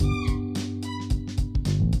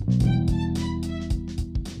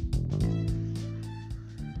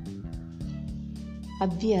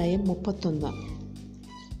അധ്യായം 31.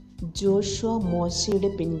 ജോഷുവ മോശയുടെ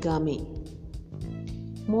പിൻഗാമി.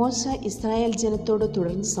 മോശ ഇസ്രായേൽ ജനത്തോട്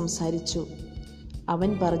തുടർന്ന് സംസാരിച്ചു. അവൻ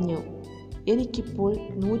പറഞ്ഞു, എനിക്കിപ്പോൾ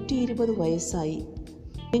 120 വയസ്സായി.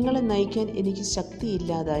 നിങ്ങളെ നയിക്കാൻ എനിക്ക്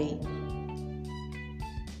ശക്തിയില്ലാതായി.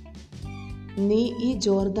 നീ ഈ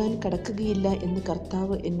ജോർദാൻ കടക്കുകയില്ല എന്ന്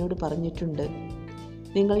കർത്താവ് എന്നോട് പറഞ്ഞിട്ടുണ്ട്.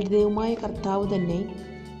 നിങ്ങളുടെ ദൈവമായ കർത്താവ് തന്നെ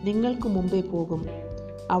നിങ്ങൾക്ക് മുമ്പേ പോകും.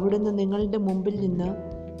 അവിടുന്ന് നിങ്ങളുടെ മുമ്പിൽ നിന്ന്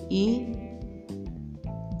ഈ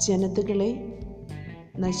ജനതകളെ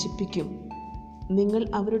നശിപ്പിക്കും. നിങ്ങൾ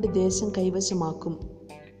അവരുടെ ദേശം കൈവശമാക്കും.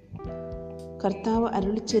 കർത്താവ്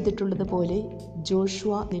അരുളി ചെയ്തിട്ടുള്ളതുപോലെ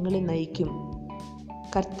ജോഷുവ നിങ്ങളെ നയിക്കും.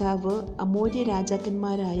 കർത്താവ് അമോര്യ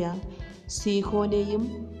രാജാക്കന്മാരായ സീഹോനെയും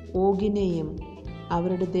ഓഗിനെയും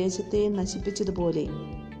അവരുടെ ദേശത്തെയും നശിപ്പിച്ചതുപോലെ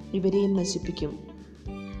ഇവരെയും നശിപ്പിക്കും.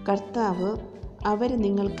 കർത്താവ് അവരെ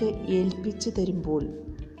നിങ്ങൾക്ക് ഏൽപ്പിച്ചു തരുമ്പോൾ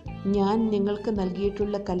ഞാൻ നിങ്ങൾക്ക്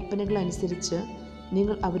നൽകിയിട്ടുള്ള കൽപ്പനകൾ അനുസരിച്ച്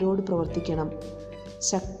നിങ്ങൾ അവരോട് പ്രവർത്തിക്കണം.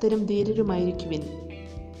 ശക്തരും ധീരരുമായിരിക്കുവിൻ.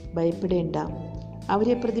 ഭയപ്പെടേണ്ട,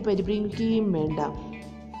 അവരെ പ്രതി പരിഭ്രമിക്കുകയും വേണ്ട.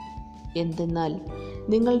 എന്തെന്നാൽ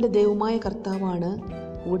നിങ്ങളുടെ ദൈവമായ കർത്താവാണ്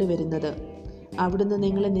കൂടെ വരുന്നത്. അവിടുന്ന്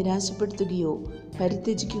നിങ്ങളെ നിരാശപ്പെടുത്തുകയോ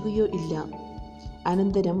പരിത്യജിക്കുകയോ ഇല്ല.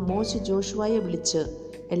 അനന്തരം മോശ ജോഷുവയെ വിളിച്ച്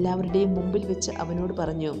എല്ലാവരുടെയും മുമ്പിൽ വെച്ച് അവനോട്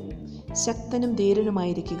പറഞ്ഞു, ശക്തനും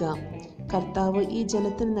ധീരനുമായിരിക്കുക. കർത്താവ് ഈ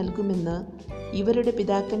ജനത്തിന് നൽകുമെന്ന് ഇവരുടെ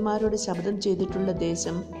പിതാക്കന്മാരോട് ശപഥം ചെയ്തിട്ടുള്ള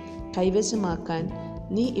ദേശം കൈവശമാക്കാൻ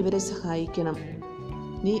നീ ഇവരെ സഹായിക്കണം.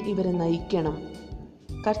 നീ ഇവരെ നയിക്കണം.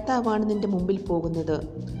 കർത്താവാണ് നിന്റെ മുമ്പിൽ പോകുന്നത്.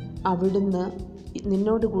 അവിടുന്ന്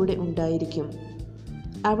നിന്നോടുകൂടെ ഉണ്ടായിരിക്കും.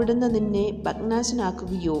 അവിടുന്ന് നിന്നെ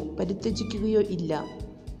ഭഗ്നാശനാക്കുകയോ പരിത്യജിക്കുകയോ ഇല്ല.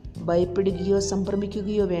 ഭയപ്പെടുകയോ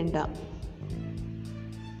സംഭ്രമിക്കുകയോ വേണ്ട.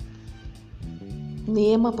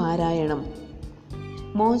 നിയമപാരായണം.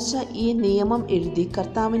 മോശ ഈ നിയമം എഴുതി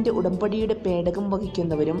കർത്താവിൻ്റെ ഉടമ്പടിയുടെ പേടകം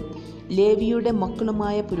വഹിക്കുന്നവരും ലേവിയുടെ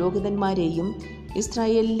മക്കളുമായ പുരോഹിതന്മാരെയും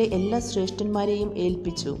ഇസ്രായേലിലെ എല്ലാ ശ്രേഷ്ഠന്മാരെയും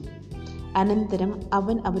ഏൽപ്പിച്ചു. അനന്തരം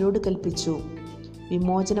അവൻ അവരോട് കൽപ്പിച്ചു,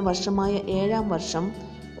 വിമോചന വർഷമായ 7-ാം വർഷം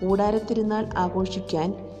കൂടാരത്തിരുന്നാൾ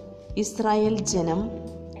ആഘോഷിക്കാൻ ഇസ്രായേൽ ജനം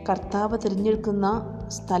കർത്താവ് തിരഞ്ഞെടുക്കുന്ന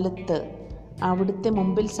സ്ഥലത്ത് അവിടുത്തെ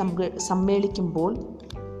മുമ്പിൽ സമ്മേളിക്കുമ്പോൾ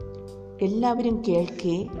എല്ലാവരും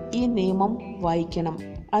കേൾക്കെ ഈ നിയമം വായിക്കണം.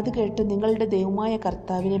 അത് കേട്ട് നിങ്ങളുടെ ദൈവമായ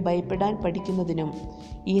കർത്താവിനെ ഭയപ്പെടാൻ പഠിക്കുന്നതിനും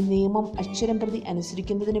ഈ നിയമം അക്ഷരം പ്രതി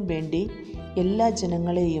അനുസരിക്കുന്നതിനും വേണ്ടി എല്ലാ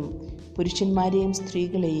ജനങ്ങളെയും, പുരുഷന്മാരെയും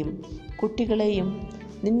സ്ത്രീകളെയും കുട്ടികളെയും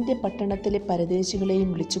നിന്റെ പട്ടണത്തിലെ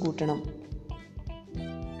പരദേശികളെയും വിളിച്ചു കൂട്ടണം.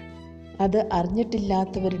 അത്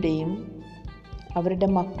അറിഞ്ഞിട്ടില്ലാത്തവരുടെയും അവരുടെ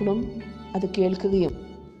മക്കളും അത് കേൾക്കുകയും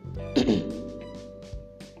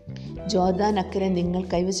ജോർദാൻ അക്കരെ നിങ്ങൾ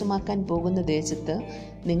കൈവശമാക്കാൻ പോകുന്ന ദേശത്ത്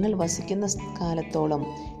നിങ്ങൾ വസിക്കുന്ന കാലത്തോളം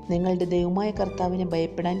നിങ്ങളുടെ ദൈവമായ കർത്താവിനെ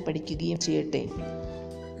ഭയപ്പെടാൻ പഠിക്കുകയും ചെയ്യട്ടെ.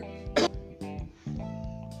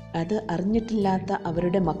 അത് അറിഞ്ഞിട്ടില്ലാത്ത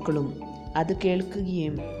അവരുടെ മക്കളും അത്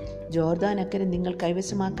കേൾക്കുകയും ജോർദാൻ അക്കരെ നിങ്ങൾ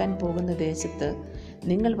കൈവശമാക്കാൻ പോകുന്ന ദേശത്ത്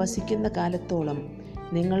നിങ്ങൾ വസിക്കുന്ന കാലത്തോളം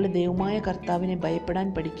നിങ്ങളുടെ ദൈവമായ കർത്താവിനെ ഭയപ്പെടാൻ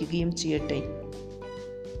പഠിക്കുകയും ചെയ്യട്ടെ.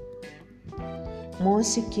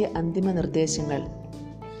 മോശയ്ക്ക് അന്തിമ നിർദ്ദേശങ്ങൾ.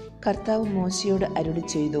 കർത്താവ് മോശയോട് അരുളി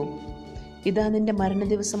ചെയ്തു, ഇതാ നിന്റെ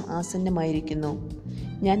മരണദിവസം ആസന്നമായിരിക്കുന്നു.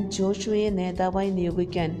 ഞാൻ ജോഷുവയെ നേതാവായി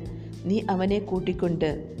നിയോഗിക്കാൻ നീ അവനെ കൂട്ടിക്കൊണ്ട്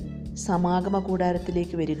സമാഗമ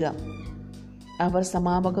കൂടാരത്തിലേക്ക് വരിക. അവർ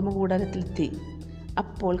സമാഗമ കൂടാരത്തിലെത്തി.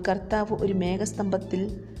 അപ്പോൾ കർത്താവ് ഒരു മേഘസ്തംഭത്തിൽ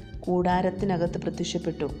കൂടാരത്തിനകത്ത്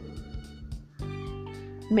പ്രത്യക്ഷപ്പെട്ടു.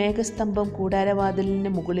 മേഘസ്തംഭം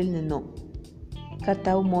കൂടാരവാതിലിന് മുകളിൽ നിന്നു.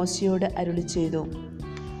 കർത്താവ് മോശയോട് അരുളി ചെയ്തു,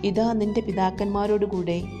 ഇതാ നിന്റെ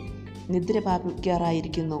പിതാക്കന്മാരോടുകൂടെ നിദ്ര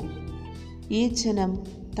പ്രാപിക്കാറായിരിക്കുന്നു. ഈ ജനം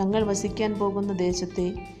തങ്ങൾ വസിക്കാൻ പോകുന്ന ദേശത്തെ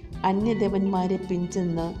അന്യദേവന്മാരെ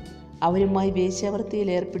പിൻചെന്ന് അവരുമായി വേശ്യാവൃത്തിയിൽ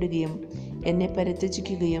ഏർപ്പെടുകയും എന്നെ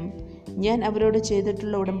പരിത്യജിക്കുകയും ഞാൻ അവരോട്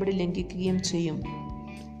ചെയ്തിട്ടുള്ള ഉടമ്പടി ലംഘിക്കുകയും ചെയ്യും.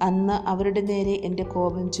 അന്ന് അവരുടെ നേരെ എൻ്റെ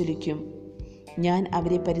കോപം ജ്വലിക്കും. ഞാൻ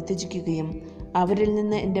അവരെ പരിത്യജിക്കുകയും അവരിൽ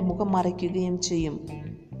നിന്ന് എൻ്റെ മുഖം മറയ്ക്കുകയും ചെയ്യും.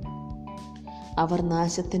 അവർ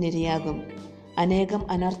നാശത്തിനിരയാകും. അനേകം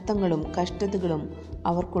അനർത്ഥങ്ങളും കഷ്ടതകളും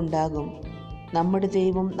അവർക്കുണ്ടാകും. നമ്മുടെ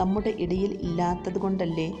ദൈവം നമ്മുടെ ഇടയിൽ ഇല്ലാത്തത്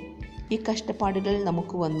കൊണ്ടല്ലേ ഈ കഷ്ടപ്പാടുകൾ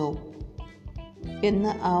നമുക്ക് വന്നു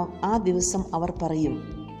എന്ന് ആ ദിവസം അവർ പറയും.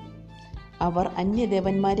 അവർ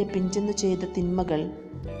അന്യദേവന്മാരെ പിൻചെന്നു ചെയ്ത തിന്മകൾ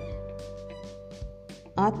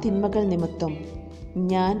നിമിത്തം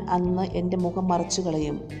ഞാൻ അന്ന് എൻ്റെ മുഖം മറച്ചു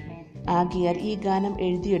കളയും. ആകയാൽ ഈ ഗാനം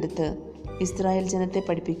എഴുതിയെടുത്ത് ഇസ്രായേൽ ജനത്തെ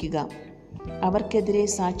പഠിപ്പിക്കുക. അവർക്കെതിരെ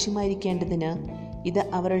സാക്ഷ്യമായിരിക്കേണ്ടതിന് ഇത്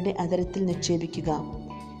അവരുടെ അധരത്തിൽ നിക്ഷേപിക്കുക.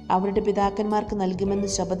 അവരുടെ പിതാക്കന്മാർക്ക് നൽകുമെന്ന്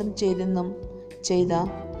ശപഥം ചെയ്ത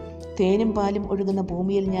തേനും പാലും ഒഴുകുന്ന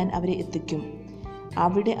ഭൂമിയിൽ ഞാൻ അവരെ എത്തിക്കും.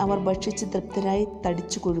 അവിടെ അവർ ഭക്ഷിച്ച് തൃപ്തരായി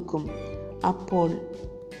തടിച്ചു കൊഴുക്കും. അപ്പോൾ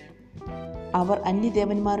അവർ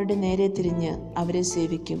അന്യദേവന്മാരുടെ നേരെ തിരിഞ്ഞ് അവരെ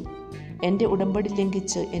സേവിക്കും. എൻ്റെ ഉടമ്പടി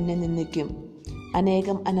ലംഘിച്ച് എന്നെ നിന്ദിക്കും.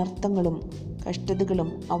 അനേകം അനർത്ഥങ്ങളും കഷ്ടതകളും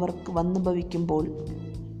അവർക്ക് വന്നു ഭവിക്കുമ്പോൾ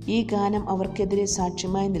ഈ ഗാനം അവർക്കെതിരെ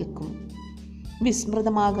സാക്ഷ്യമായി നിൽക്കും.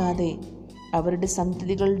 വിസ്മൃതമാകാതെ അവരുടെ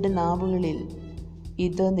സന്തതികളുടെ നാവുകളിൽ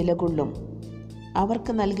ഇത് നിലകൊള്ളും.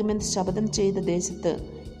 അവർക്ക് നൽകുമെന്ന് ശപഥം ചെയ്ത ദേശത്ത്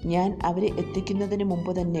ഞാൻ അവരെ എത്തിക്കുന്നതിന്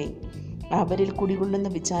മുമ്പ് തന്നെ അവരിൽ കുടികൊള്ളുന്ന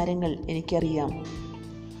വിചാരങ്ങൾ എനിക്കറിയാം.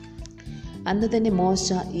 അന്ന് തന്നെ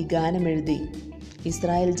മോശ ഈ ഗാനം എഴുതി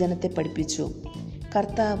ഇസ്രായേൽ ജനത്തെ പഠിപ്പിച്ചു.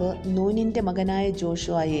 കർത്താവ് നൂനിൻ്റെ മകനായ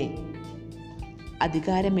ജോഷുവയെ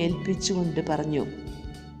അധികാരമേൽപ്പിച്ചുകൊണ്ട് പറഞ്ഞു,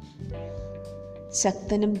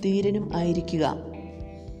 ശക്തനും ധീരനും ആയിരിക്കുക.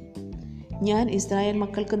 ഞാൻ ഇസ്രായേൽ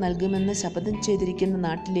മക്കൾക്ക് നൽകുമെന്ന് ശപഥം ചെയ്തിരിക്കുന്ന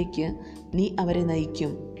നാട്ടിലേക്ക് നീ അവരെ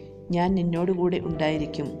നയിക്കും. ഞാൻ നിന്നോടുകൂടെ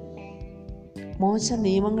ഉണ്ടായിരിക്കും. മോശ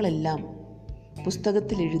നിയമങ്ങളെല്ലാം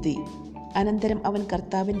പുസ്തകത്തിൽ എഴുതി. അനന്തരം അവൻ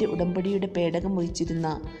കർത്താവിൻ്റെ ഉടമ്പടിയുടെ പേടകം വഹിച്ചിരുന്ന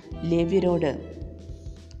ലേവ്യരോട്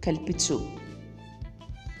കൽപ്പിച്ചു,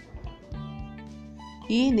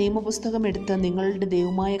 ഈ നിയമപുസ്തകം എടുത്ത് നിങ്ങളുടെ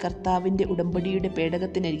ദൈവമായ കർത്താവിൻ്റെ ഉടമ്പടിയുടെ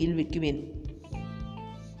പേടകത്തിനരികിൽ വയ്ക്കുവിൻ.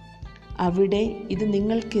 അവിടെ ഇത്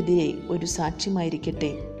നിങ്ങൾക്കെതിരെ ഒരു സാക്ഷ്യമായിരിക്കട്ടെ.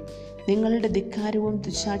 നിങ്ങളുടെ ധിക്കാരവും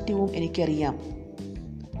ദുശ്ശാഠ്യവും എനിക്കറിയാം.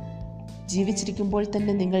 ജീവിച്ചിരിക്കുമ്പോൾ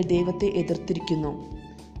തന്നെ നിങ്ങൾ ദൈവത്തെ എതിർത്തിരിക്കുന്നു.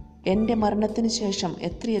 എൻ്റെ മരണത്തിന് ശേഷം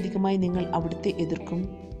എത്രയധികമായി നിങ്ങൾ അവിടുത്തെ എതിർക്കും?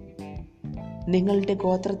 നിങ്ങളുടെ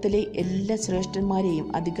ഗോത്രത്തിലെ എല്ലാ ശ്രേഷ്ഠന്മാരെയും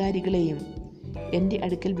അധികാരികളെയും എൻ്റെ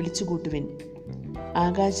അടുക്കൽ വിളിച്ചുകൂട്ടുവിൻ.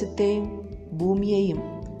 ആകാശത്തെയും ഭൂമിയെയും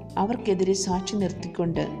അവർക്കെതിരെ സാക്ഷി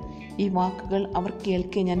നിർത്തിക്കൊണ്ട് ഈ വാക്കുകൾ അവർ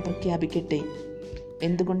കേൾക്കെ ഞാൻ പ്രഖ്യാപിക്കട്ടെ.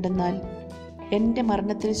 എന്തുകൊണ്ടെന്നാൽ എൻ്റെ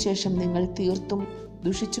മരണത്തിന് ശേഷം നിങ്ങൾ തീർത്തും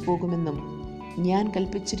ദുഷിച്ചു പോകുമെന്നും ഞാൻ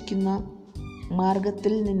കൽപ്പിച്ചിരിക്കുന്ന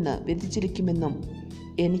മാർഗത്തിൽ നിന്ന് വ്യതിചലിക്കുമെന്നും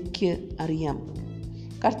എനിക്ക് അറിയാം.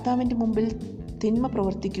 കർത്താവിൻ്റെ മുമ്പിൽ തിന്മ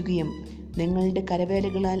പ്രവർത്തിക്കുകയും നിങ്ങളുടെ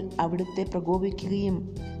കരവേലകളാൽ അവിടുത്തെ പ്രകോപിക്കുകയും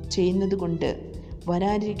ചെയ്യുന്നതുകൊണ്ട്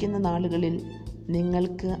വരാനിരിക്കുന്ന നാളുകളിൽ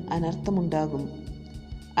നിങ്ങൾക്ക് അനർത്ഥമുണ്ടാകും.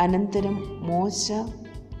 അനന്തരം മോശ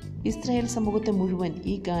ഇസ്രായേൽ സമൂഹത്തെ മുഴുവൻ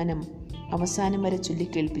ഈ ഗാനം അവസാനം വരെ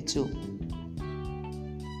ചൊല്ലിക്കേൾപ്പിച്ചു.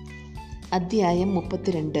 അധ്യായം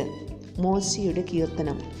 32. മോശയുടെ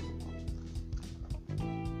കീർത്തനം.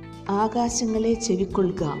 ആകാശങ്ങളെ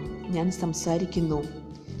ചെവിക്കൊള്ളുക, ഞാൻ സംസാരിക്കുന്നു.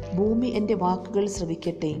 ഭൂമി എൻ്റെ വാക്കുകൾ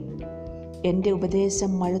ശ്രവിക്കട്ടെ. എൻ്റെ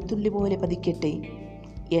ഉപദേശം മഴത്തുള്ളി പോലെ പതിക്കട്ടെ.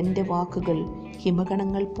 എൻ്റെ വാക്കുകൾ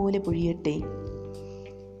ഹിമഗണങ്ങൾ പോലെ പൊഴിയട്ടെ.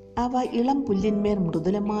 അവ ഇളം പുല്ലിന്മേൽ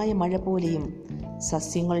മൃദുലമായ മഴ പോലെയും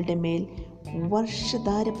സസ്യങ്ങളുടെ മേൽ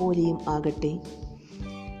വർഷധാര പോലെയും ആകട്ടെ.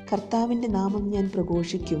 കർത്താവിൻ്റെ നാമം ഞാൻ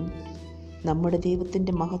പ്രഘോഷിക്കും. നമ്മുടെ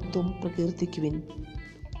ദൈവത്തിൻ്റെ മഹത്വം പ്രകീർത്തിക്കുവിൻ.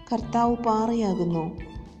 കർത്താവ് പാറയാകുന്നു.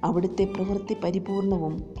 അവിടുത്തെ പ്രവൃത്തി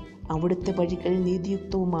പരിപൂർണവും അവിടുത്തെ വഴികൾ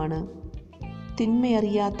നീതിയുക്തവുമാണ്.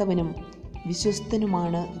 തിന്മയറിയാത്തവനും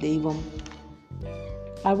വിശ്വസ്തനുമാണ് ദൈവം.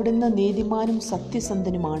 അവിടുന്ന് നീതിമാനും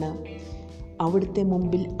സത്യസന്ധനുമാണ്. അവിടുത്തെ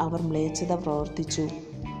മുമ്പിൽ അവർ മ്ലേച്ഛത പ്രവർത്തിച്ചു.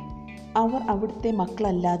 അവർ അവിടുത്തെ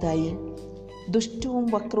മക്കളല്ലാതായി. ദുഷ്ടവും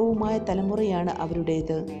വക്രവുമായ തലമുറയാണ്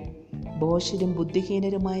അവരുടേത്. ഭോഷരും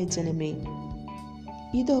ബുദ്ധിഹീനരുമായ ജനമേ,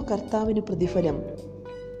 ഇതോ കർത്താവിന് പ്രതിഫലം.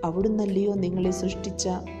 അവിടുന്നല്ലയോ നിങ്ങളെ സൃഷ്ടിച്ച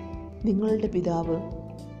നിങ്ങളുടെ പിതാവ്?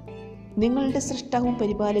 നിങ്ങളുടെ സൃഷ്ടാവും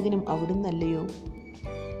പരിപാലകനും അവിടുന്നല്ലയോ?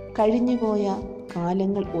 കഴിഞ്ഞുപോയ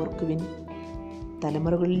കാലങ്ങൾ ഓർക്കുവിൻ.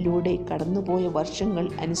 തലമുറകളിലൂടെ കടന്നുപോയ വർഷങ്ങൾ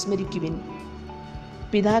അനുസ്മരിക്കുവിൻ.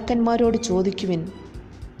 പിതാക്കന്മാരോട് ചോദിക്കുവിൻ,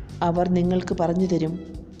 അവർ നിങ്ങൾക്ക് പറഞ്ഞു തരും.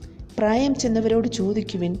 പ്രായം ചെന്നവരോട്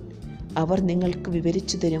ചോദിക്കുവിൻ, അവർ നിങ്ങൾക്ക്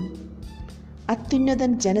വിവരിച്ചു തരും.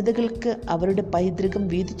 അത്യുന്നതൻ ജനതകൾക്ക് അവരുടെ പൈതൃകം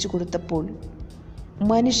വീതിച്ചു കൊടുത്തപ്പോൾ,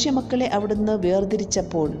 മനുഷ്യമക്കളെ അവിടുന്ന്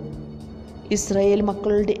വേർതിരിച്ചപ്പോൾ, ഇസ്രായേൽ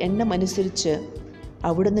മക്കളുടെ എണ്ണമനുസരിച്ച്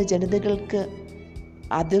അവിടുന്ന് ജനതകൾക്ക്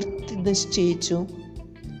അതിർത്തി നിശ്ചയിച്ചു.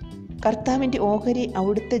 കർത്താവിൻ്റെ ഓഹരി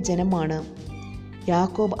അവിടുത്തെ ജനമാണ്,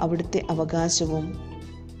 യാക്കോബ് അവിടുത്തെ അവകാശവും.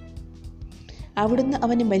 അവിടുന്ന്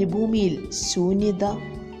അവനെ മരുഭൂമിയിൽ ശൂന്യത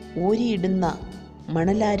ഓരിയിടുന്ന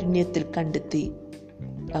മണലാരണ്യത്തിൽ കണ്ടെത്തി.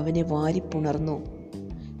 അവനെ വാരിപ്പുണർന്നു.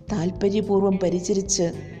 താൽപ്പര്യപൂർവ്വം പരിചരിച്ച്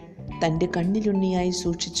തൻ്റെ കണ്ണിലുണ്ണിയായി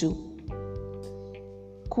സൂക്ഷിച്ചു.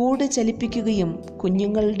 കൂട് ചലിപ്പിക്കുകയും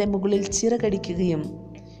കുഞ്ഞുങ്ങളുടെ മുകളിൽ ചിറകടിക്കുകയും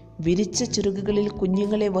വിരിച്ച ചിറകുകളിൽ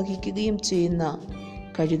കുഞ്ഞുങ്ങളെ വഹിക്കുകയും ചെയ്യുന്ന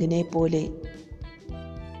കഴുകനെ പോലെ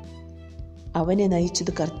അവനെ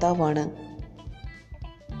നയിച്ചത് കർത്താവാണ്.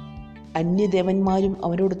 അന്യദേവന്മാരും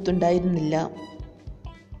അവനോടൊത്തുണ്ടായിരുന്നില്ല.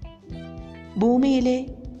 ഭൂമിയിലെ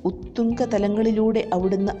ഉത്തുംഗ തലങ്ങളിലൂടെ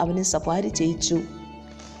അവിടുന്ന് അവനെ സവാരി ചെയ്യിച്ചു.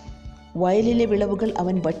 വയലിലെ വിളവുകൾ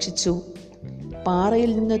അവൻ ഭക്ഷിച്ചു.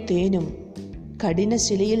 പാറയിൽ നിന്ന് തേനും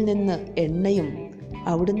കഠിനശിലയിൽ നിന്ന് എണ്ണയും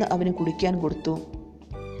അവിടുന്ന് അവന് കുടിക്കാൻ കൊടുത്തു.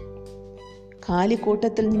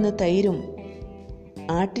 കാലിക്കൂട്ടത്തിൽ നിന്ന് തൈരും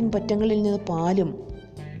ആട്ടിൻപറ്റങ്ങളിൽ നിന്ന് പാലും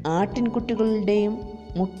ആട്ടിൻകുട്ടികളുടെയും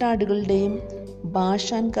മുട്ടാടുകളുടെയും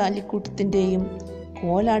ബാഷാൻ കാലിക്കൂട്ടത്തിൻ്റെയും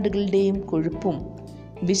കോലാടുകളുടെയും കൊഴുപ്പും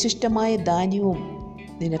വിശിഷ്ടമായ ധാന്യവും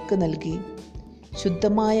നിനക്ക് നൽകി.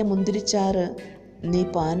 ശുദ്ധമായ മുന്തിരിച്ചാറ് നീ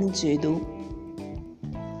പാനം ചെയ്തു.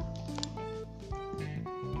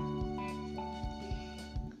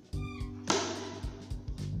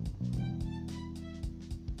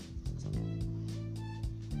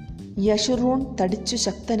 യശുറൂൺ തടിച്ചു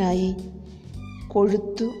ശക്തനായി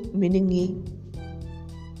കൊഴുത്തു മിനുങ്ങി.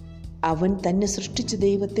 അവൻ തന്നെ സൃഷ്ടിച്ച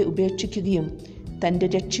ദൈവത്തെ ഉപേക്ഷിക്കുകയും തൻ്റെ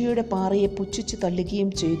രക്ഷയുടെ പാറയെ പുച്ഛിച്ചു തള്ളുകയും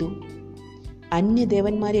ചെയ്തു.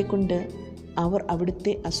 അന്യദേവന്മാരെ കൊണ്ട് അവർ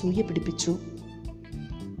അവിടുത്തെ അസൂയ പിടിപ്പിച്ചു.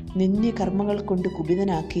 നിന്ദ്യകർമ്മങ്ങൾ കൊണ്ട്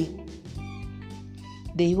കുപിതനാക്കി.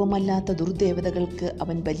 ദൈവമല്ലാത്ത ദുർദേവതകൾക്ക്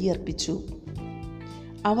അവൻ ബലിയർപ്പിച്ചു.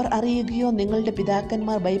 അവർ അറിയുകയോ നിങ്ങളുടെ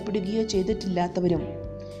പിതാക്കന്മാർ ഭയപ്പെടുകയോ ചെയ്തിട്ടില്ലാത്തവരും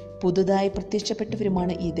പുതുതായി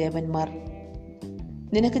പ്രത്യക്ഷപ്പെട്ടവരുമാണ് ഈ ദേവന്മാർ.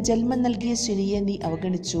 നിനക്ക് ജന്മം നൽകിയ ശരിയെ നീ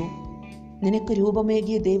അവഗണിച്ചു. നിനക്ക്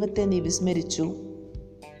രൂപമേകിയ ദൈവത്തെ നീ വിസ്മരിച്ചു.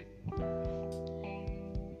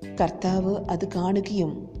 കർത്താവ് അത്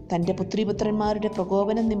കാണുകയും തൻ്റെ പുത്രീപുത്രന്മാരുടെ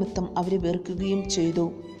പ്രകോപനം നിമിത്തം അവരെ വെറുക്കുകയും ചെയ്തു.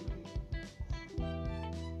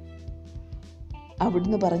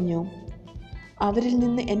 അവിടുന്ന് പറഞ്ഞു, അവരിൽ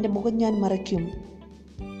നിന്ന് എൻ്റെ മുഖം ഞാൻ മറയ്ക്കും.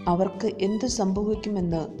 അവർക്ക് എന്ത്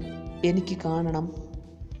സംഭവിക്കുമെന്ന് എനിക്ക് കാണണം.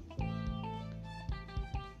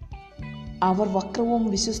 അവർ വക്രവും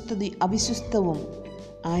അവിശ്വസ്തവും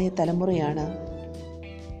ആയ തലമുറയാണ്.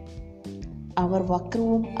 അവർ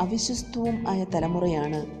വക്രവും അവിശ്വസ്തവും ആയ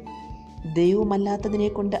തലമുറയാണ്. ദൈവമല്ലാത്തതിനെ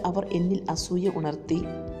കൊണ്ട് അവർ എന്നിൽ അസൂയ ഉണർത്തി.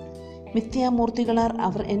 മിഥ്യാമൂർത്തികളാൽ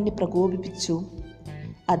അവർ എന്നെ പ്രകോപിപ്പിച്ചു.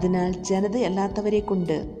 അതിനാൽ ജനതയല്ലാത്തവരെ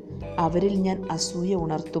കൊണ്ട് അവരിൽ ഞാൻ അസൂയ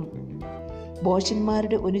ഉണർത്തും.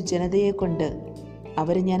 ഭോഷന്മാരുടെ ഒരു ജനതയെ കൊണ്ട്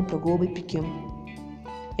അവരെ ഞാൻ പ്രകോപിപ്പിക്കും.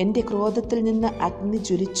 എൻ്റെ ക്രോധത്തിൽ നിന്ന് അഗ്നി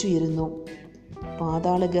ജ്വലിച്ചുയരുന്നു.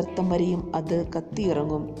 പാതാളഗർത്തം വരെയും അത്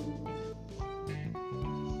കത്തിയിറങ്ങും.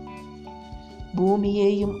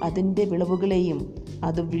 ഭൂമിയെയും അതിൻ്റെ വിളവുകളെയും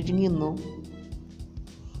അത് വിഴുങ്ങുന്നു.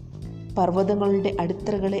 പർവ്വതങ്ങളുടെ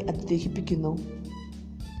അടിത്തറകളെ അത് ദഹിപ്പിക്കുന്നു.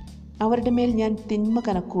 അവരുടെ മേൽ ഞാൻ തിന്മ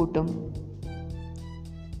കണക്കൂട്ടും.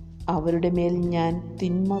 അവരുടെ മേൽ ഞാൻ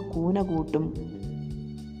തിന്മ കൂന കൂട്ടും.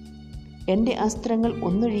 എൻ്റെ അസ്ത്രങ്ങൾ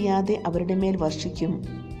ഒന്നൊഴിയാതെ അവരുടെ മേൽ വർഷിക്കും.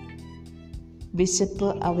 വിശപ്പ്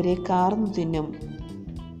അവരെ കാർന്നു തിന്നും.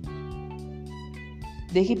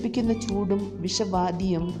 ദഹിപ്പിക്കുന്ന ചൂടും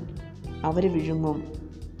വിഷവാദിയും അവരെ വിഴുങ്ങും.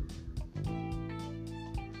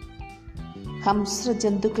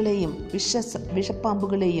 ഹംസ്രജന്തുക്കളെയും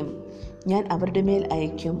വിഷപ്പാമ്പുകളെയും ഞാൻ അവരുടെ മേൽ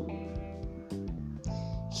അയക്കും.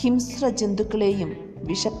 ഹിംസ്രജന്തുക്കളെയും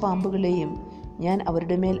വിഷപ്പാമ്പുകളെയും ഞാൻ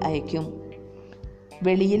അവരുടെ മേൽ അയക്കും.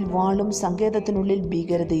 വെളിയിൽ വാളും സങ്കേതത്തിനുള്ളിൽ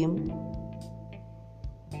ഭീകരതയും.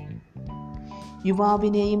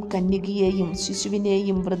 യുവാവിനെയും കന്യകയെയും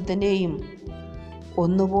ശിശുവിനെയും വൃദ്ധനെയും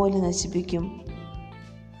ഒന്നുപോലെ നശിപ്പിക്കും.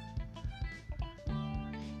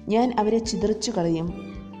 ഞാൻ അവരെ ചിതറിച്ചു കളയും.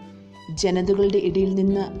 ജനതകളുടെ ഇടയിൽ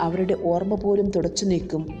നിന്ന് അവരുടെ ഓർമ്മ പോലും തുടച്ചു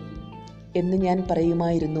നീക്കും എന്ന് ഞാൻ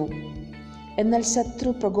പറയുമായിരുന്നു. എന്നാൽ ശത്രു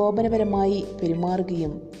പ്രകോപനപരമായി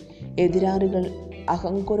പെരുമാറുകയും എതിരാളികൾ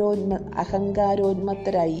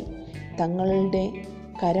അഹങ്കാരോന്മത്തരായി തങ്ങളുടെ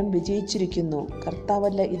കരം വിജയിച്ചിരിക്കുന്നു,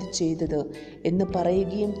 കർത്താവല്ല ഇത് ചെയ്തത് എന്ന്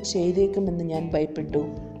പറയുകയും ചെയ്തേക്കുമെന്ന് ഞാൻ ഭയപ്പെട്ടു.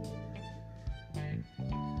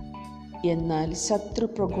 എന്നാൽ ശത്രു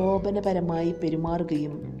പ്രകോപനപരമായി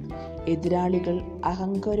പെരുമാറുകയും എതിരാളികൾ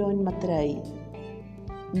അഹങ്കാരോന്മത്തരായി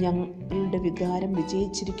ഞങ്ങളുടെ വികാരം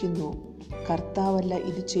വിജയിച്ചിരിക്കുന്നു, കർത്താവല്ല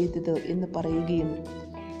ഇത് ചെയ്തത് എന്ന് പറയുകയും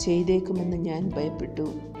ചെയ്തേക്കുമെന്ന് ഞാൻ ഭയപ്പെട്ടു.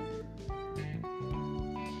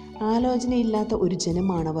 ആലോചനയില്ലാത്ത ഒരു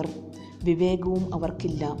ജനമാണവർ, വിവേകവും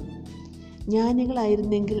അവർക്കില്ല.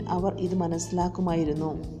 ജ്ഞാനികളായിരുന്നെങ്കിൽ അവർ ഇത്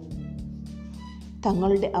മനസ്സിലാക്കുമായിരുന്നു,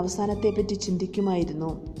 തങ്ങളുടെ അവസാനത്തെപ്പറ്റി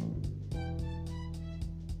ചിന്തിക്കുമായിരുന്നു.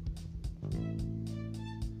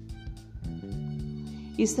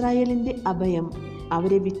 ഇസ്രായേലിൻ്റെ അഭയം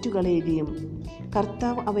അവരെ വിറ്റുകളയുകയും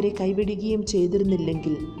കർത്താവ് അവരെ കൈവിടുകയും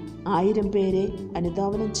ചെയ്തിരുന്നില്ലെങ്കിൽ 1000 പേരെ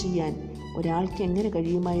അനുധാവനം ചെയ്യാൻ ഒരാൾക്ക് എങ്ങനെ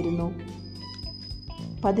കഴിയുമായിരുന്നു?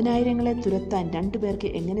 10,000-ങ്ങളെ തുരത്താൻ 2 പേർക്ക്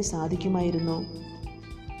എങ്ങനെ സാധിക്കുമായിരുന്നു?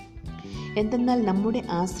 എന്തെന്നാൽ നമ്മുടെ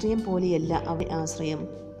ആശ്രയം പോലെയല്ല അവരുടെ ആശ്രയം.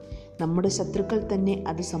 നമ്മുടെ ശത്രുക്കൾ തന്നെ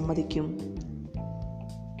അത് സമ്മതിക്കും.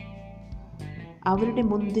 അവരുടെ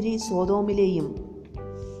മുന്തിരി സോദോമിലെയും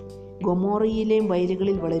ഗൊമോറയിലെയും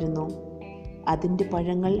വയലുകളിൽ വളരുന്നു. അതിൻ്റെ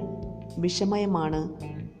പഴങ്ങൾ വിഷമയമാണ്,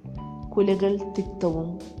 കുലകൾ തിക്തവും.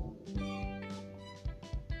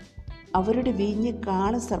 അവരുടെ വീഞ്ഞ്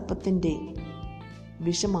കാളസർപ്പത്തിൻ്റെ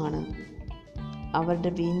വിഷമാണ്.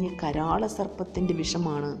 അവരുടെ വീഞ്ഞ് കരാള സർപ്പത്തിൻ്റെ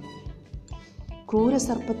വിഷമാണ്,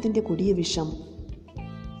 ക്രൂരസർപ്പത്തിൻ്റെ കൊടിയ വിഷം.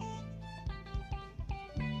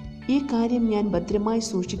 ഈ കാര്യം ഞാൻ ഭദ്രമായി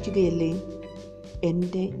സൂക്ഷിക്കുകയല്ലേ?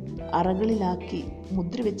 എൻ്റെ അറകളിലാക്കി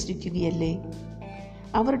മുദ്രവെച്ചിരിക്കുകയല്ലേ?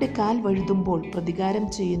 അവരുടെ കാൽ വഴുതുമ്പോൾ പ്രതികാരം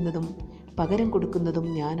ചെയ്യുന്നതും പകരം കൊടുക്കുന്നതും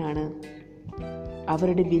ഞാനാണ്.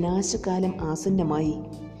 അവരുടെ വിനാശകാലം ആസന്നമായി.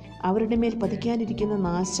 അവരുടെ മേൽ പതിക്കാനിരിക്കുന്ന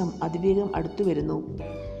നാശം അതിവേഗം അടുത്തു വരുന്നു.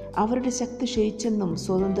 അവരുടെ ശക്തി ക്ഷയിച്ചെന്നും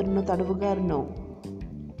സ്വതന്ത്രനോ തടവുകാരനോ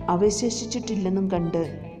അവശേഷിച്ചിട്ടില്ലെന്നും കണ്ട്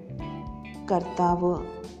കർത്താവ്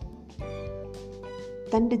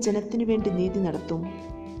തൻ്റെ ജനത്തിനു വേണ്ടി നീതി നടത്തും.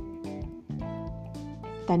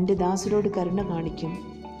 തൻ്റെ ദാസരോട് കരുണ കാണിക്കും.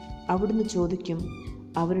 അവിടുന്ന് ചോദിക്കും,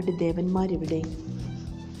 അവരുടെ ദേവന്മാരെവിടെ?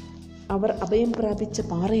 അവർ അഭയം പ്രാപിച്ച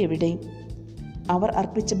പാറയെവിടെ? അവർ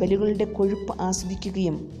അർപ്പിച്ച ബലികളുടെ കൊഴുപ്പ്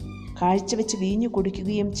ആസ്വദിക്കുകയും കാഴ്ചവെച്ച് വീഞ്ഞു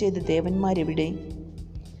കുടിക്കുകയും ചെയ്ത ദേവന്മാരെവിടെ?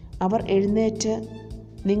 അവർ എഴുന്നേറ്റ്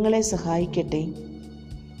നിങ്ങളെ സഹായിക്കട്ടെ.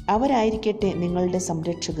 അവരായിരിക്കട്ടെ നിങ്ങളുടെ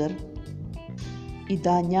സംരക്ഷകർ.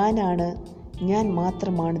 ഇതാ ഞാനാണ്, ഞാൻ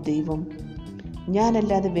മാത്രമാണ് ദൈവം,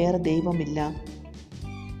 ഞാനല്ലാതെ വേറെ ദൈവമില്ല.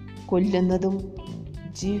 കൊല്ലുന്നതും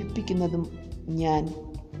ജീവിപ്പിക്കുന്നതും ഞാൻ,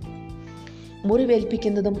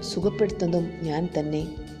 മുറിവേൽപ്പിക്കുന്നതും സുഖപ്പെടുത്തുന്നതും ഞാൻ തന്നെ.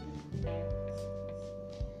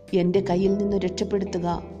 എൻ്റെ കയ്യിൽ നിന്ന് രക്ഷപ്പെടുത്തുക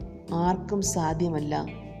ആർക്കും സാധ്യമല്ല.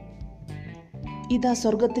 ഇതാ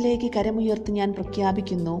സ്വർഗത്തിലേക്ക് കരമുയർത്തി ഞാൻ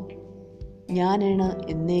പ്രഖ്യാപിക്കുന്നു, ഞാനാണ്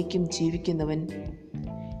എന്നേക്കും ജീവിക്കുന്നവൻ.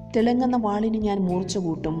 തിളങ്ങുന്ന വാളിന് ഞാൻ മൂർച്ച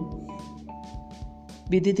കൂട്ടും,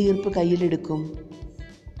 വിധി തീർപ്പ് കയ്യിലെടുക്കും.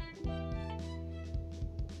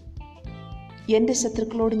 എൻ്റെ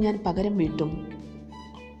ശത്രുക്കളോട് ഞാൻ പകരം വീട്ടും,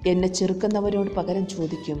 എന്നെ ചെറുക്കുന്നവരോട് പകരം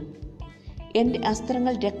ചോദിക്കും. എൻ്റെ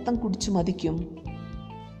അസ്ത്രങ്ങൾ രക്തം കുടിച്ചു മതിക്കും.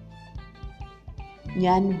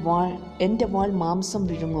 എൻ്റെ വാൾ മാംസം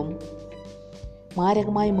വിഴുങ്ങും.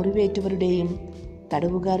 മാരകമായി മുറിവേറ്റവരുടെയും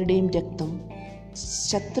തടവുകാരുടെയും രക്തം,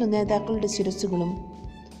 ശത്രു നേതാക്കളുടെ ശിരസ്സുകളും.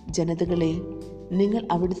 ജനതകളെ, നിങ്ങൾ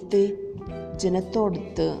അവിടുത്തെ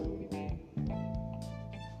ജനത്തോടൊത്ത്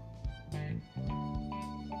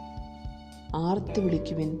ആർത്തു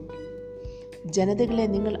വിളിക്കുവിൻ. ജനതകളെ,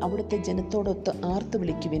 നിങ്ങൾ അവിടുത്തെ ജനത്തോടൊത്ത് ആർത്തു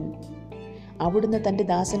വിളിക്കുവിൻ. അവിടുന്ന് തൻ്റെ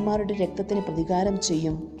ദാസന്മാരുടെ രക്തത്തിന് പ്രതികാരം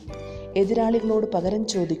ചെയ്യും, എതിരാളികളോട് പകരം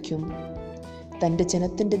ചോദിക്കും. തൻ്റെ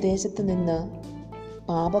ജനത്തിൻ്റെ ദേശത്ത് നിന്ന്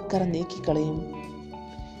പാപക്കറ നീക്കിക്കളയും.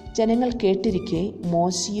 ജനങ്ങൾ കേട്ടിരിക്കെ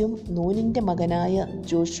മോശയും നൂനിൻ്റെ മകനായ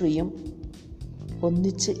ജോഷുവയും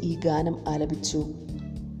ഒന്നിച്ച് ഈ ഗാനം ആലപിച്ചു.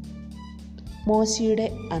 മോശയുടെ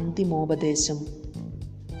അന്തിമോപദേശം.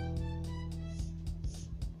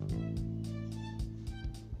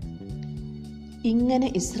 ഇങ്ങനെ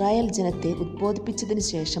ഇസ്രായേൽ ജനത്തെ ഉദ്ബോധിപ്പിച്ചതിന്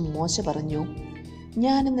ശേഷം മോശ പറഞ്ഞു,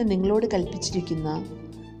 ഞാനിന്ന് നിങ്ങളോട് കൽപ്പിച്ചിരിക്കുന്ന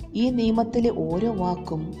ഈ നിയമത്തിലെ ഓരോ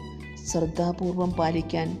വാക്കും ശ്രദ്ധാപൂർവം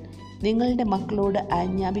പാലിക്കാൻ നിങ്ങളുടെ മക്കളോട്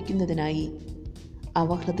ആജ്ഞാപിക്കുന്നതിനായി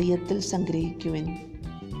അവ ഹൃദയത്തിൽ സംഗ്രഹിക്കുവിൻ.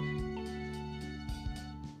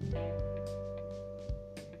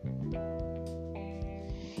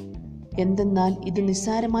 എന്തെന്നാൽ ഇത്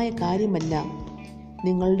നിസ്സാരമായ കാര്യമല്ല,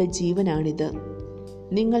 നിങ്ങളുടെ ജീവനാണിത്.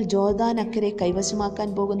 നിങ്ങൾ ജോർദാൻ അക്കരെ കൈവശമാക്കാൻ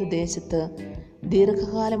പോകുന്ന ദേശത്ത്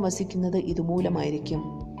ദീർഘകാലം വസിക്കുന്നത് ഇതുമൂലമായിരിക്കും.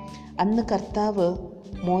 അന്ന് കർത്താവ്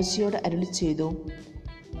മോശയോട് അരുളിച്ചെയ്തു,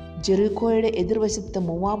 ജെറിക്കോയുടെ എതിർവശത്ത്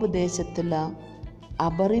മോവാബ് ദേശത്തുള്ള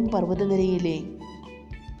അബറീം പർവ്വതനിരയിലെ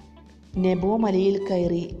നെബോ മലയിൽ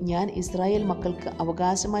കയറി ഞാൻ ഇസ്രായേൽ മക്കൾക്ക്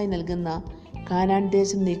അവകാശമായി നൽകുന്ന കാനാൻ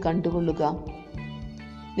ദേശം നീ കണ്ടുകൊള്ളുക.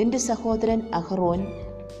 നിന്റെ സഹോദരൻ അഹറോൻ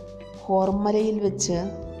ഹോർമലയിൽ വെച്ച്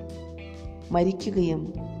മരിക്കുകയും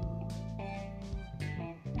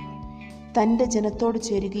തൻ്റെ ജനത്തോട്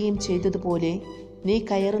ചേരുകയും ചെയ്തതുപോലെ നീ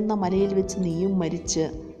കയറുന്ന മലയിൽ വെച്ച് നീയും മരിച്ച്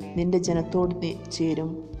നിന്റെ ജനത്തോട്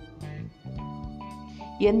ചേരും.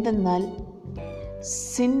 എന്തെന്നാൽ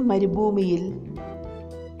സിൻ മരുഭൂമിയിൽ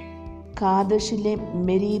കാദഷിലെ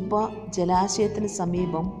മെരീബ ജലാശയത്തിന്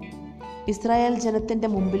സമീപം ഇസ്രായേൽ ജനത്തിൻ്റെ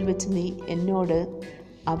മുമ്പിൽ വെച്ച് നീ എന്നോട്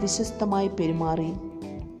അവിശ്വസ്തമായി പെരുമാറി.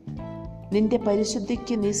 നിന്റെ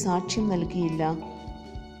പരിശുദ്ധിക്ക് നീ സാക്ഷ്യം നൽകിയില്ല.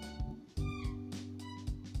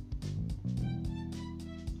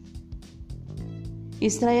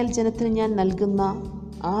 ഇസ്രായേൽ ജനത്തിന് ഞാൻ നൽകുന്ന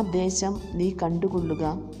ആ ദേശം നീ കണ്ടുകൊള്ളുക,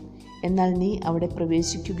 എന്നാൽ നീ അവിടെ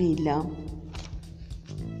പ്രവേശിക്കുകയില്ല.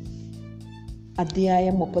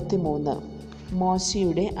 അധ്യായം 33.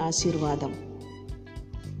 മോശയുടെ ആശീർവാദം.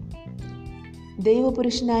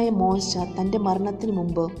 ദൈവപുരുഷനായ മോശ തൻ്റെ മരണത്തിന്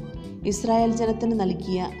മുമ്പ് ഇസ്രായേൽ ജനത്തിന്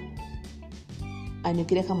നൽകിയ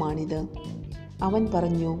അനുഗ്രഹമാണിത്. അവൻ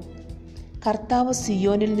പറഞ്ഞു, കർത്താവ്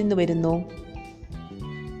സിയോനിൽ നിന്ന് വരുന്നു,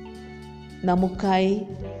 നമുക്കായി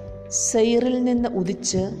സെയറിൽ നിന്ന്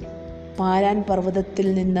ഉദിച്ച് പാരാൻ പർവ്വതത്തിൽ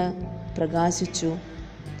നിന്ന് പ്രകാശിച്ചു.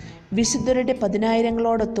 വിശുദ്ധരുടെ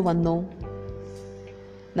 10,000-ങ്ങളോടൊത്ത് വന്നു.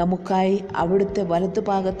 നമുക്കായി അവിടുത്തെ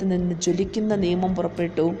വലതുഭാഗത്ത് നിന്ന് ജ്വലിക്കുന്ന നിയമം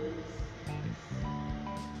പുറപ്പെട്ടു.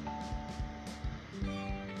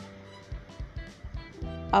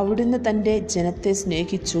 അവിടുന്ന് തൻ്റെ ജനത്തെ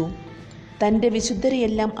സ്നേഹിച്ചു. തൻ്റെ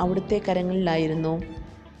വിശുദ്ധരെയെല്ലാം അവിടുത്തെ കരങ്ങളിലായിരുന്നു.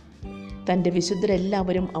 തൻ്റെ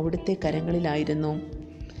വിശുദ്ധരെല്ലാവരും അവിടുത്തെ കരങ്ങളിലായിരുന്നു.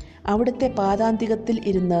 അവിടുത്തെ പാദാന്തികത്തിൽ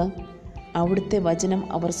ഇരുന്ന് അവിടുത്തെ വചനം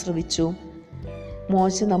അവർ ശ്രവിച്ചു.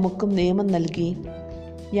 മോശ നമുക്കും നിയമം നൽകി.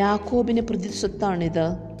 യാക്കോബിന് പ്രതിസ്വത്താണിത്.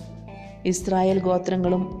 ഇസ്രായേൽ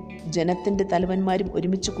ഗോത്രങ്ങളും ജനത്തിൻ്റെ തലവന്മാരും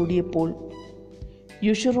ഒരുമിച്ച് കൂടിയപ്പോൾ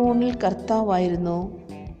യുഷറൂണിൽ കർത്താവായിരുന്നു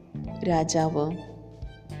രാജാവ്.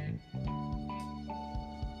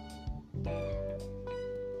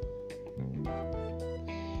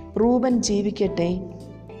 റൂബൻ ജീവിക്കട്ടെ,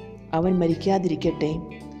 അവൻ മരിക്കാതിരിക്കട്ടെ.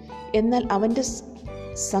 എന്നാൽ അവൻ്റെ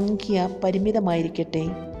സംഖ്യ പരിമിതമായിരിക്കട്ടെ.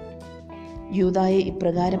 യൂദായെ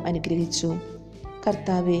ഇപ്രകാരം അനുഗ്രഹിച്ചു: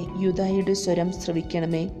 കർത്താവേ, യൂദായുടെ സ്വരം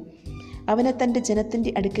ശ്രവിക്കണമേ. അവനെ തൻ്റെ ജനത്തിൻ്റെ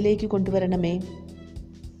അടുക്കിലേക്ക് കൊണ്ടുവരണമേ.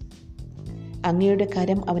 അങ്ങയുടെ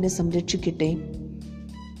കരം അവനെ സംരക്ഷിക്കട്ടെ.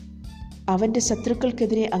 അവൻ്റെ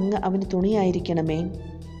ശത്രുക്കൾക്കെതിരെ അങ്ങ് അവന് തുണിയായിരിക്കണമേ.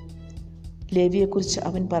 ലേവിയെക്കുറിച്ച്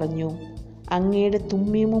അവൻ പറഞ്ഞു: അങ്ങയുടെ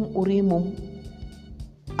തുമ്മീമും ഉറീമും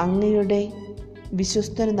അങ്ങയുടെ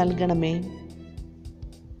വിശ്വസ്തന് നൽകണമേ.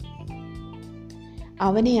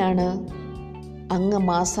 അവനെയാണ് അങ്ങ്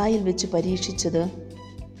മാസായിൽ വെച്ച് പരീക്ഷിച്ചത്.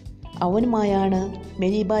 അവനുമായാണ്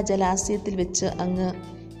മെരീബ ജലാശയത്തിൽ വെച്ച് അങ്ങ്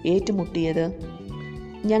ഏറ്റുമുട്ടിയത്.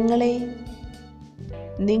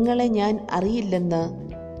 നിങ്ങളെ ഞാൻ അറിയില്ലെന്ന്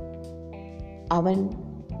അവൻ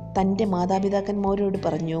തൻ്റെ മാതാപിതാക്കന്മാരോട്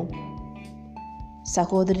പറഞ്ഞു.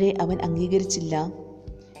 സഹോദരരെ അവൻ അംഗീകരിച്ചില്ല,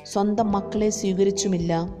 സ്വന്തം മക്കളെ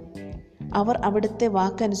സ്വീകരിച്ചുമില്ല. അവർ അവിടുത്തെ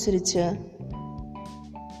വാക്കനുസരിച്ച്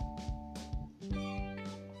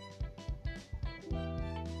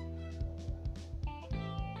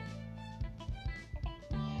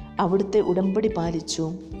അവിടുത്തെ ഉടമ്പടി പാലിച്ചു.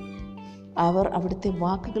 അവർ അവിടുത്തെ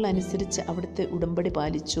വാക്കുകൾ അനുസരിച്ച് അവിടുത്തെ ഉടമ്പടി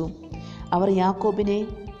പാലിച്ചു. അവർ യാക്കോബിനെ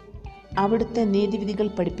അവിടുത്തെ നീതിവിധികൾ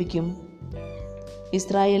പഠിപ്പിക്കും,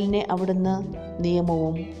 ഇസ്രായേലിനെ അവിടുന്ന്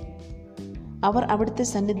നിയമവും. അവർ അവിടുത്തെ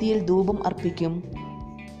സന്നിധിയിൽ ധൂപം അർപ്പിക്കും,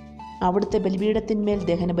 അവിടുത്തെ ബലിപീഠത്തിന്മേൽ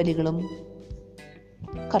ദഹനബലികളും.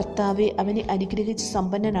 കർത്താവെ, അവനെ അനുഗ്രഹിച്ച്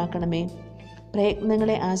സമ്പന്നനാക്കണമേ.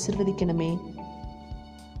 പ്രയത്നങ്ങളെ ആശീർവദിക്കണമേ.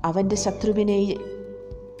 അവൻ്റെ ശത്രുവിനെയും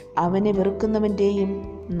അവനെ വെറുക്കുന്നവൻ്റെയും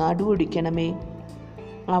നടുവൊടിക്കണമേ.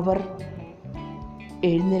 അവർ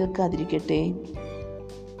എഴുന്നേൽക്കാതിരിക്കട്ടെ.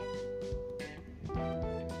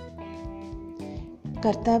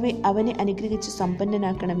 കർത്താവെ, അവനെ അനുഗ്രഹിച്ച്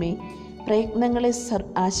സമ്പന്നനാക്കണമേ. പ്രയത്നങ്ങളെ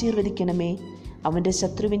ആശീർവദിക്കണമേ. അവൻ്റെ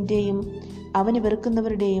ശത്രുവിൻ്റെയും അവനെ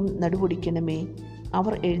വെറുക്കുന്നവരുടെയും നടുവൊടിക്കണമേ.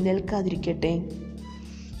 അവർ എഴുന്നേൽക്കാതിരിക്കട്ടെ.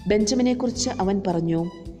 ബെഞ്ചമിനെക്കുറിച്ച് അവൻ പറഞ്ഞു: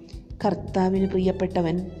 കർത്താവിന്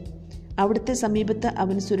പ്രിയപ്പെട്ടവൻ. അവിടുത്തെ സമീപത്ത്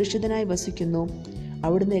അവൻ സുരക്ഷിതനായി വസിക്കുന്നു.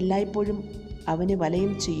 അവിടുന്ന് എല്ലായ്പ്പോഴും അവനെ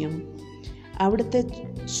വലയം ചെയ്യും. അവിടുത്തെ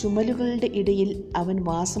ചുമലുകളുടെ ഇടയിൽ അവൻ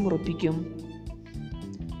വാസമുറപ്പിക്കും.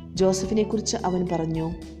 ജോസഫിനെക്കുറിച്ച് അവൻ പറഞ്ഞു: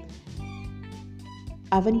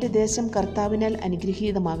 അവൻ്റെ ദേശം കർത്താവിനാൽ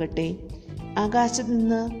അനുഗ്രഹീതമാകട്ടെ. ആകാശത്ത്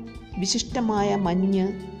നിന്ന് വിശിഷ്ടമായ മഞ്ഞ്,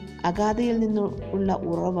 അഗാധയിൽ നിന്നുള്ള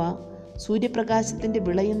ഉറവ, സൂര്യപ്രകാശത്തിൻ്റെ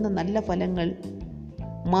വിളയുന്ന നല്ല ഫലങ്ങൾ,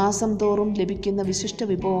 മാസം തോറും ലഭിക്കുന്ന വിശിഷ്ട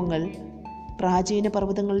വിഭവങ്ങൾ, പ്രാചീന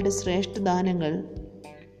പർവ്വതങ്ങളുടെ ശ്രേഷ്ഠദാനങ്ങൾ,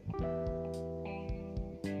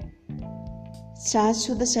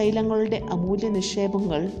 ശാശ്വത ശൈലങ്ങളുടെ അമൂല്യ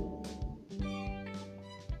നിക്ഷേപങ്ങൾ,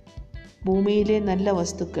 ഭൂമിയിലെ നല്ല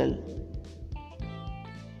വസ്തുക്കൾ,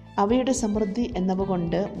 അവയുടെ സമൃദ്ധി എന്നിവ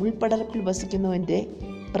കൊണ്ട് ഉൾപ്പടർപ്പിൽ വസിക്കുന്നവൻ്റെ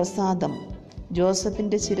പ്രസാദം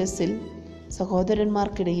ജോസഫിൻ്റെ ശിരസിൽ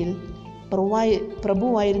സഹോദരന്മാർക്കിടയിൽ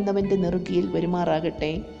പ്രഭുവായിരുന്നവൻ്റെ നെറുകയിൽ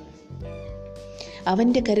വരുമാറാകട്ടെ.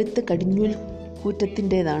 അവൻ്റെ കരുത്ത് കടിഞ്ഞൂൽ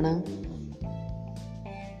കൂറ്റത്തിൻ്റേതാണ്.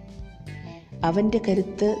 അവൻ്റെ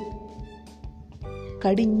കരുത്ത്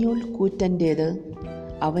കടിഞ്ഞൂൽ കൂറ്റൻ്റേത്.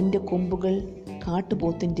 അവൻ്റെ കൊമ്പുകൾ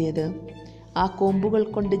കാട്ടുപോത്തിൻ്റേത്. ആ കൊമ്പുകൾ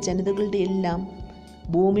കൊണ്ട് ജനതകളുടെ എല്ലാം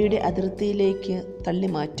ഭൂമിയുടെ അതിർത്തിയിലേക്ക്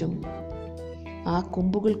തള്ളിമാറ്റും. ആ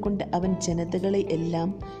കൊമ്പുകൾ കൊണ്ട് അവൻ ജനതകളെ എല്ലാം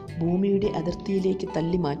ഭൂമിയുടെ അതിർത്തിയിലേക്ക്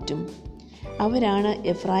തള്ളിമാറ്റും. അവരാണ്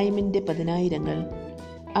എഫ്രായിമിൻ്റെ 10,000-ങ്ങൾ.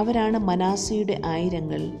 അവരാണ് മനാസയുടെ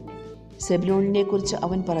 1000-ങ്ങൾ. സെബുലൂണിനെക്കുറിച്ച്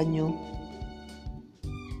അവൻ പറഞ്ഞു: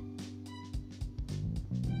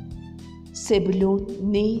 സെബുലൂൺ,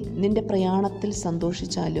 നീ നിന്റെ പ്രയാണത്തിൽ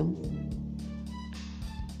സന്തോഷിച്ചാലും,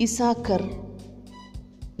 ഇസാഖർ,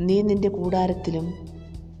 നീ നിന്റെ കൂടാരത്തിലും.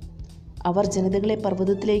 അവർ ജനതകളെ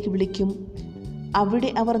പർവ്വതത്തിലേക്ക് വിളിക്കും. അവിടെ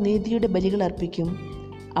അവർ നീതിയുടെ ബലികൾ അർപ്പിക്കും.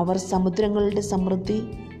 അവർ സമുദ്രങ്ങളുടെ സമൃദ്ധി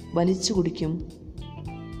വലിച്ചു കുടിക്കും.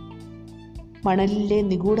 മണലിലെ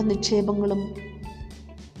നിഗൂഢ നിക്ഷേപങ്ങളും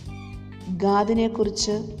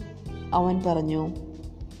ഗാദിനെക്കുറിച്ച് അവൻ പറഞ്ഞു.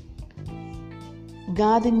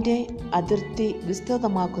 ഗാദിൻ്റെ അതിർത്തി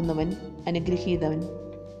വിസ്തൃതമാക്കുന്നവൻ അനുഗ്രഹീതവൻ.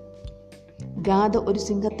 ഗാദ് ഒരു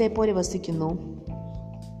സിംഹത്തെ പോലെ വസിക്കുന്നു.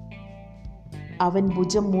 അവൻ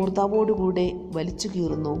ഭുജം മൂർധാവോടുകൂടെ വലിച്ചു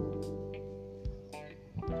കീറുന്നു.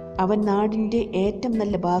 അവൻ നാടിൻ്റെ ഏറ്റവും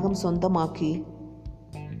നല്ല ഭാഗം സ്വന്തമാക്കി.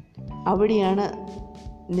 അവിടെയാണ്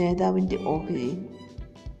നേതാവിൻ്റെ ഓഹരി.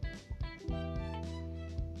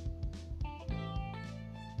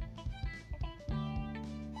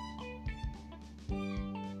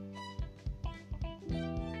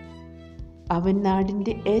 അവൻ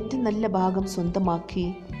നാടിൻ്റെ ഏറ്റവും നല്ല ഭാഗം സ്വന്തമാക്കി.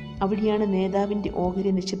 അവിടെയാണ് നേതാവിൻ്റെ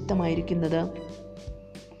ഓഹരി നിക്ഷിപ്തമായിരിക്കുന്നത്.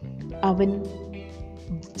 അവൻ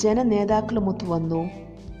ജനനേതാക്കളുമൊത്തു വന്നു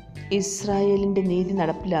ഇസ്രായേലിൻ്റെ നീതി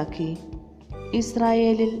നടപ്പിലാക്കി.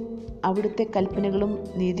 ഇസ്രായേലിൽ അവിടുത്തെ കൽപ്പനകളും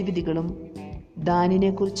നീതിവിധികളും.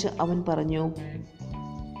 ദാനിനെക്കുറിച്ച് അവൻ പറഞ്ഞു,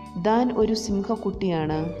 ദാൻ ഒരു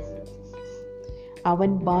സിംഹക്കുട്ടിയാണ്. അവൻ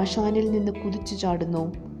ബാഷാനിൽ നിന്ന് കുതിച്ചു ചാടുന്നു.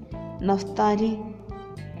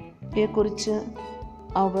 നഫ്താലിയെക്കുറിച്ച്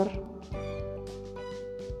അവർ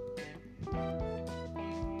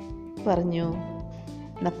പറഞ്ഞു,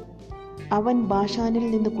 അവൻ ബാഷാനിൽ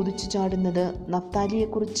നിന്ന് കുതിച്ചു ചാടുന്നത്.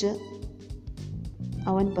 നഫ്താലിയെക്കുറിച്ച്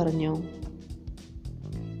അവൻ പറഞ്ഞു,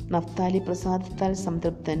 നഫ്താലി പ്രസാദത്താൽ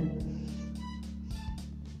സംതൃപ്തൻ.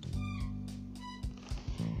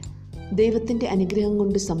 ദൈവത്തിൻ്റെ അനുഗ്രഹം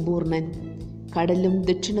കൊണ്ട് സമ്പൂർണൻ. കടലും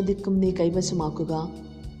ദക്ഷിണദിക്കും നീ കൈവശമാക്കുക.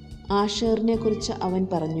 ആഷേറിനെ കുറിച്ച് അവൻ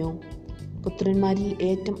പറഞ്ഞു, പുത്രന്മാരിൽ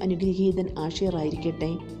ഏറ്റവും അനുഗ്രഹീതൻ ആഷേർ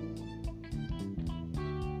ആയിരിക്കട്ടെ.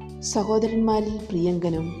 സഹോദരന്മാരിൽ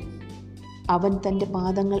പ്രിയങ്കനും. അവൻ തൻ്റെ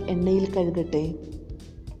പാദങ്ങൾ എണ്ണയിൽ കഴുകട്ടെ.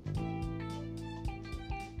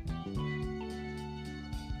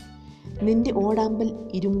 നിന്റെ ഓടാമ്പൽ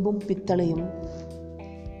ഇരുമ്പും പിത്തളയും.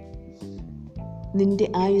 നിന്റെ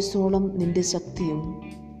ആയുസ്സോളം നിന്റെ ശക്തിയും.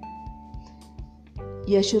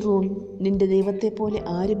 യശുറൂൺ, നിന്റെ ദൈവത്തെ പോലെ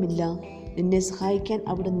ആരുമില്ല. നിന്നെ സഹായിക്കാൻ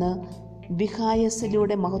അവിടുന്ന്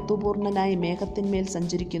വിഹായസിലൂടെ മഹത്വപൂർണനായ മേഘത്തിന്മേൽ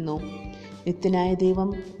സഞ്ചരിക്കുന്നു. നിത്യനായ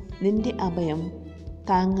ദൈവം നിന്റെ അഭയം.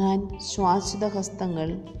 താങ്ങാൻ ശ്വാസിത ഹസ്തങ്ങൾ.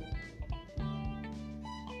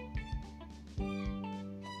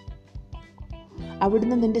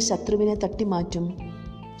 അവിടുന്ന് നിന്റെ ശത്രുവിനെ തട്ടിമാറ്റും.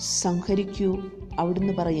 സംഹരിക്കൂ,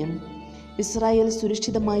 അവിടുന്ന് പറയും. ഇസ്രായേൽ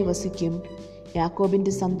സുരക്ഷിതമായി വസിക്കും.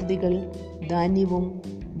 യാക്കോബിൻ്റെ സന്തതികൾ ധാന്യവും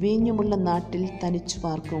വീഞ്ഞുമുള്ള നാട്ടിൽ തനിച്ചു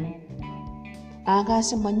പാർക്കും.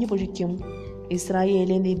 ആകാശം മഞ്ഞു പൊഴിക്കും.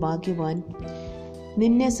 ഇസ്രായേലെ, നീ ഭാഗ്യവാൻ.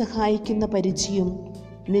 നിന്നെ സഹായിക്കുന്ന പരിചയും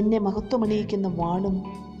നിന്നെ മഹത്വമണിയിക്കുന്ന വാളും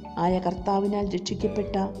ആയ കർത്താവിനാൽ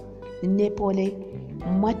രക്ഷിക്കപ്പെട്ട നിന്നെപ്പോലെ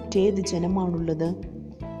മറ്റേത് ജനമാണുള്ളത്?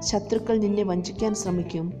 ശത്രുക്കൾ നിന്നെ വഞ്ചിക്കാൻ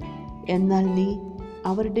ശ്രമിക്കും, എന്നാൽ നീ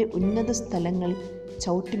അവരുടെ ഉന്നത സ്ഥലങ്ങൾ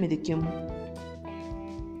ചവിട്ടിമെതിക്കും.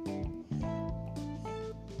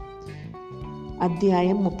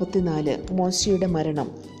 അധ്യായം 34. മോശയുടെ മരണം.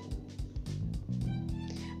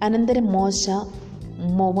 അനന്തരം മോശ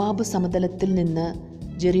മോവാബ് സമതലത്തിൽ നിന്ന്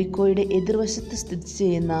ജെറിക്കോയുടെ എതിർവശത്ത് സ്ഥിതി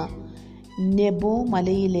ചെയ്യുന്ന നെബോ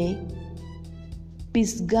മലയിലെ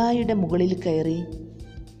പിസ്ഗായുടെ മുകളിൽ കയറി.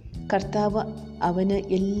 കർത്താവ് അവന്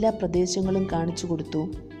എല്ലാ പ്രദേശങ്ങളും കാണിച്ചു കൊടുത്തു.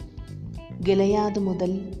 ഗിലെയാദ്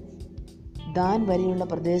മുതൽ ദാൻ വരെയുള്ള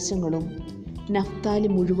പ്രദേശങ്ങളും നഫ്താലി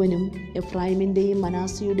മുഴുവനും എഫ്രൈമിൻ്റെയും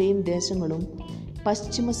മനാസയുടെയും ദേശങ്ങളും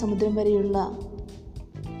പശ്ചിമ സമുദ്രം വരെയുള്ള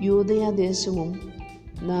യൂദയാദേശവും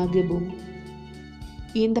നാഗബും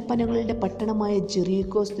ഈന്തപ്പനകളുടെ പട്ടണമായ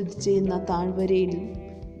ജെറിക്കോ സ്ഥിതി ചെയ്യുന്ന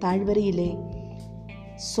താഴ്വരയിലെ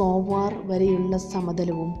സോവാർ വരെയുള്ള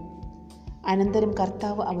സമതലവും. അനന്തരം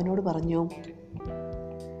കർത്താവ് അവനോട് പറഞ്ഞു,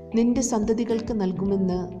 നിന്റെ സന്തതികൾക്ക്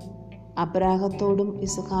നൽകുമെന്ന് അബ്രാഹത്തോടും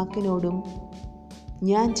ഇസ്ഹാക്കിനോടും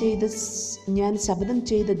ഞാൻ ശപഥം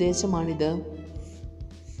ചെയ്ത ദേശമാണിത്.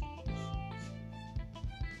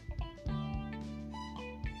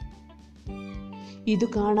 ഇതു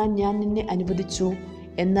കാണാൻ ഞാൻ നിന്നെ അനുവദിച്ചു,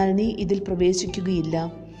 എന്നാൽ നീ ഇതിൽ പ്രവേശിക്കുകയില്ല.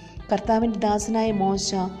 കർത്താവിൻ്റെ ദാസനായ മോശ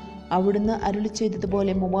അവിടുന്ന് അരുളി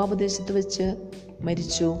ചെയ്തതുപോലെ മോവാബ് ദേശത്ത് വെച്ച്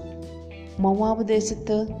മരിച്ചു. മോവാബ്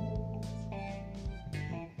ദേശത്ത്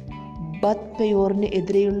ബത്ത് പെയോറിന്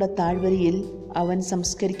എതിരെയുള്ള താഴ്വരയിൽ അവൻ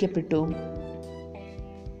സംസ്കരിക്കപ്പെട്ടു.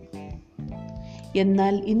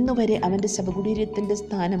 എന്നാൽ ഇന്നുവരെ അവൻ്റെ ശവകുടീരത്തിൻ്റെ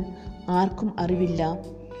സ്ഥാനം ആർക്കും അറിവില്ല.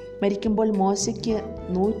 മരിക്കുമ്പോൾ മോശയ്ക്ക്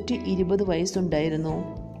 120 വയസ്സുണ്ടായിരുന്നു.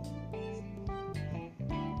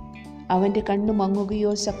 അവൻ്റെ കണ്ണു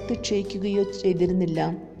മങ്ങുകയോ ശക്തി ക്ഷയിക്കുകയോ ചെയ്തിരുന്നില്ല.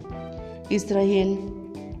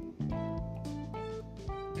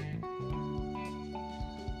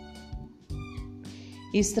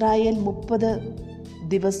 ഇസ്രായേൽ 30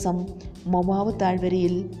 ദിവസം മോവാബ്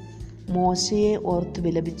താഴ്വരയിൽ മോശയെ ഓർത്ത്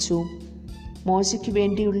വിലപിച്ചു. മോശയ്ക്ക്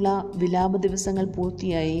വേണ്ടിയുള്ള വിലാപ ദിവസങ്ങൾ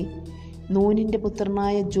പൂർത്തിയായി. നൂനിൻ്റെ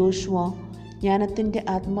പുത്രനായ ജോഷുവ ജ്ഞാനത്തിൻ്റെ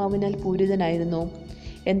ആത്മാവിനാൽ പൂരിതനായിരുന്നു.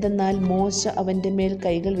 എന്തെന്നാൽ മോശ അവൻ്റെ മേൽ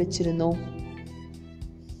കൈകൾ വെച്ചിരുന്നു.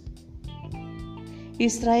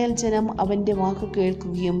 ഇസ്രായേൽ ജനം അവൻ്റെ വാക്ക്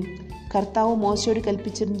കേൾക്കുകയും കർത്താവ് മോശയോട്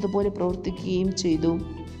കൽപ്പിച്ചിരുന്നതുപോലെ പ്രവർത്തിക്കുകയും ചെയ്തു.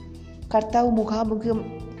 കർത്താവ് മുഖാമുഖം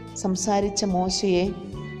സംസാരിച്ച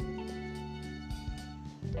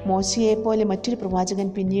മോശയെപ്പോലെ മറ്റൊരു പ്രവാചകൻ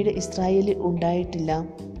പിന്നീട് ഇസ്രായേലിൽ ഉണ്ടായിട്ടില്ല.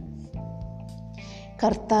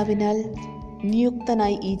 കർത്താവിനാൽ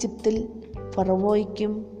നിയുക്തനായി ഈജിപ്തിൽ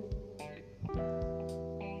ഫറവോയ്ക്കും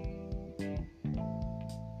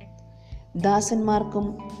ദാസന്മാർക്കും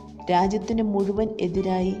രാജ്യത്തിന് മുഴുവൻ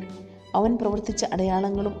എതിരായി അവൻ പ്രവർത്തിച്ച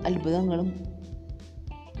അടയാളങ്ങളും അത്ഭുതങ്ങളും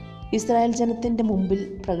ഇസ്രായേൽ ജനത്തിൻ്റെ മുമ്പിൽ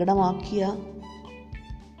പ്രകടമാക്കിയ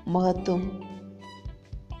മഹത്വം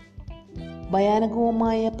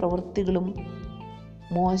ഭയാനകവുമായ പ്രവൃത്തികളും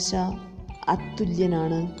മോശ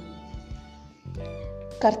അതുല്യനാണ്.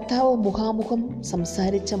 കർത്താവ് മുഖാമുഖം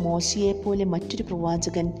സംസാരിച്ച മോശയെപ്പോലെ മറ്റൊരു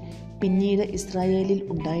പ്രവാചകൻ പിന്നീട് ഇസ്രായേലിൽ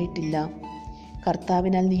ഉണ്ടായിട്ടില്ല.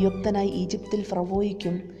 കർത്താവിനാൽ നിയുക്തനായി ഈജിപ്തിൽ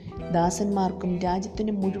ഫറവോയ്ക്കും ദാസന്മാർക്കും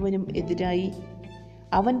രാജ്യത്തിനു മുഴുവനും എതിരായി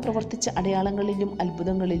അവൻ പ്രവർത്തിച്ച അടയാളങ്ങളിലും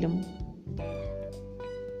അത്ഭുതങ്ങളിലും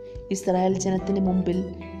ഇസ്രായേൽ ജനത്തിന് മുമ്പിൽ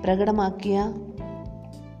പ്രകടമാക്കിയ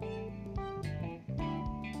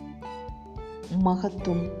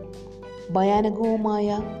മഹത്വം ഭയാനകവുമായ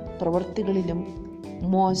പ്രവൃത്തികളിലും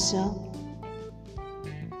മോശ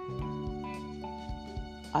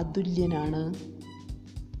അതുല്യനാണ്.